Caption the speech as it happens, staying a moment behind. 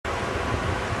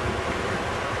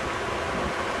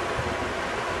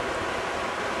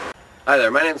Hi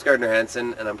there, my name is Gardner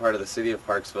Hansen and I'm part of the City of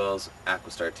Parksville's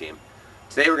AquaStar team.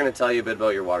 Today we're going to tell you a bit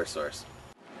about your water source.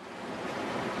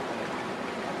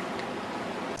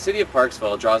 The City of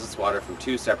Parksville draws its water from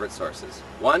two separate sources.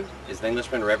 One is the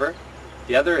Englishman River,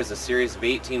 the other is a series of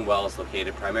 18 wells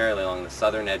located primarily along the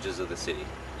southern edges of the city.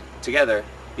 Together,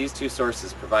 these two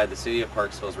sources provide the City of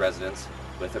Parksville's residents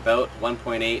with about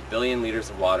 1.8 billion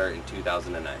liters of water in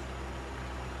 2009.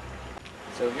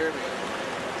 So here we go.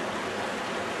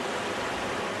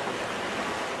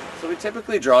 So we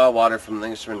typically draw water from the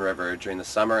Englishman River during the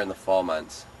summer and the fall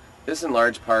months. This in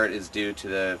large part is due to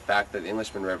the fact that the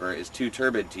Englishman River is too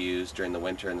turbid to use during the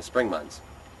winter and the spring months.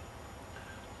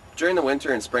 During the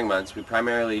winter and spring months, we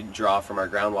primarily draw from our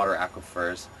groundwater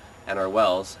aquifers and our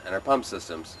wells and our pump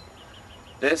systems.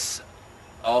 This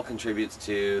all contributes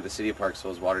to the City of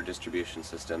Parksville's water distribution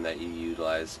system that you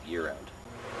utilize year-round.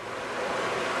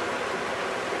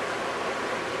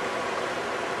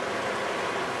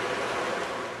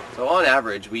 So on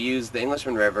average, we use the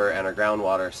Englishman River and our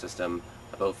groundwater system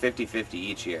about 50-50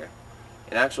 each year.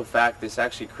 In actual fact, this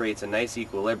actually creates a nice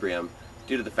equilibrium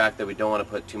due to the fact that we don't want to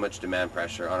put too much demand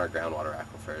pressure on our groundwater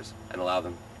aquifers and allow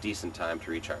them decent time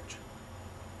to recharge.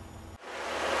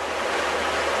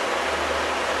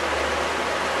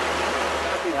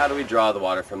 Exactly how do we draw the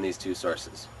water from these two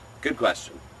sources? Good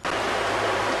question.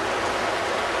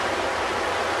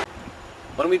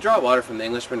 When we draw water from the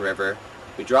Englishman River,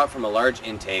 we draw it from a large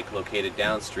intake located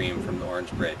downstream from the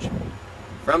Orange Bridge.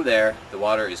 From there, the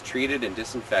water is treated and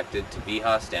disinfected to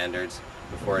VHA standards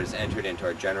before it is entered into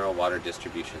our general water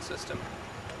distribution system.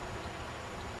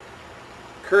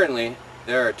 Currently,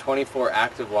 there are 24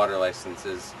 active water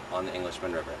licenses on the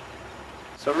Englishman River.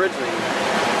 So originally,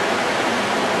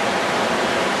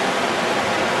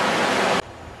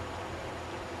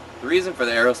 the reason for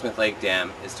the Arrowsmith Lake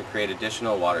Dam is to create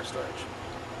additional water storage.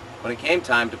 When it came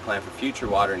time to plan for future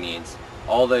water needs,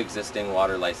 all the existing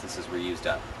water licenses were used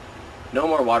up. No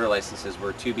more water licenses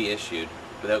were to be issued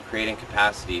without creating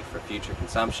capacity for future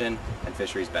consumption and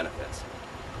fisheries benefits.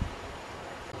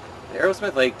 The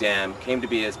Arrowsmith Lake Dam came to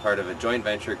be as part of a joint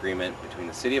venture agreement between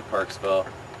the City of Parksville,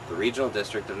 the Regional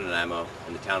District of Nanaimo,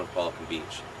 and the Town of Qualicum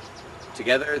Beach.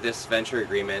 Together, this venture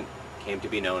agreement came to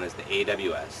be known as the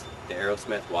AWS, the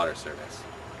Arrowsmith Water Service.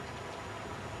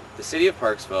 The City of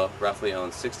Parksville roughly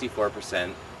owns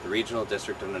 64%, the Regional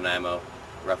District of Nanaimo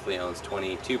roughly owns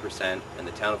 22%, and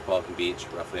the Town of Qualicum Beach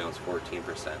roughly owns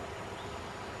 14%.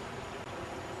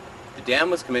 The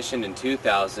dam was commissioned in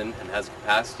 2000 and has a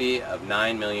capacity of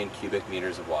 9 million cubic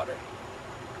meters of water.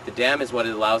 The dam is what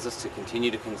allows us to continue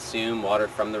to consume water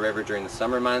from the river during the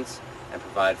summer months and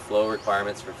provide flow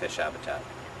requirements for fish habitat.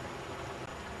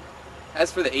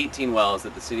 As for the 18 wells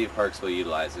that the City of Parksville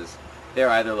utilizes, they are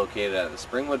either located at the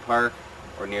Springwood Park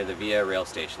or near the Via rail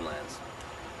station lands.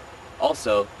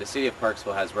 Also, the City of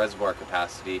Parksville has reservoir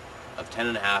capacity of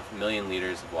 10.5 million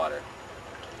liters of water.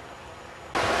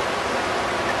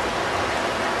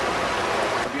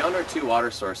 Beyond our two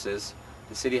water sources,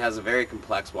 the city has a very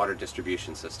complex water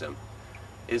distribution system.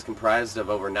 It is comprised of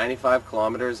over 95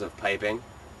 kilometers of piping,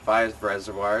 5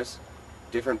 reservoirs,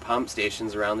 different pump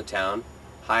stations around the town,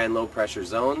 high and low pressure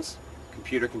zones,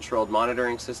 computer-controlled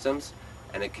monitoring systems,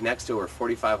 and it connects to over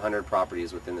 4,500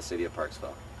 properties within the City of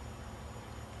Parksville.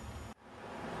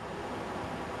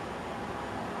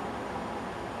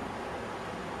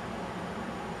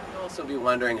 You'll also be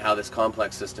wondering how this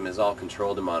complex system is all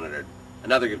controlled and monitored.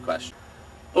 Another good question.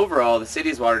 Overall, the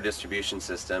city's water distribution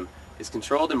system is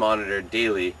controlled and monitored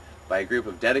daily by a group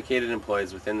of dedicated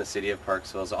employees within the City of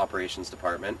Parksville's operations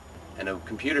department and a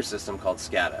computer system called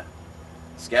SCADA.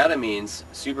 SCADA means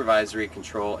Supervisory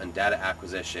Control and Data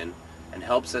Acquisition and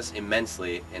helps us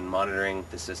immensely in monitoring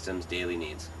the system's daily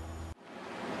needs.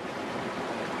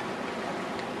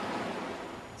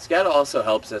 SCADA also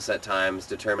helps us at times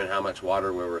determine how much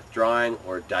water we're withdrawing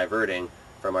or diverting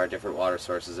from our different water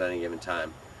sources at any given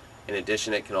time. In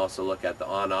addition, it can also look at the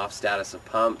on-off status of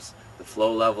pumps, the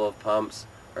flow level of pumps,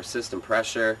 our system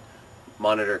pressure,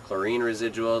 monitor chlorine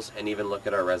residuals, and even look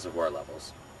at our reservoir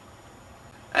levels.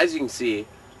 As you can see,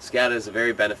 SCADA is a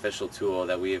very beneficial tool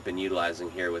that we have been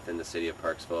utilizing here within the City of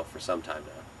Parksville for some time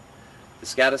now. The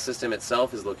SCADA system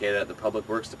itself is located at the Public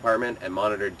Works Department and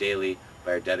monitored daily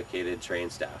by our dedicated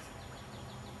trained staff.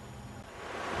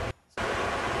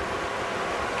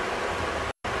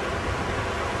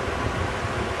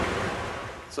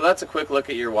 So that's a quick look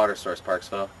at your water source,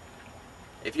 Parksville.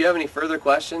 If you have any further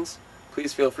questions,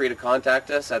 please feel free to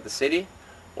contact us at the City,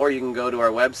 or you can go to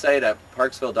our website at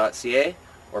parksville.ca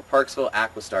or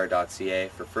parksvilleaquastar.ca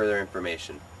for further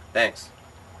information. Thanks.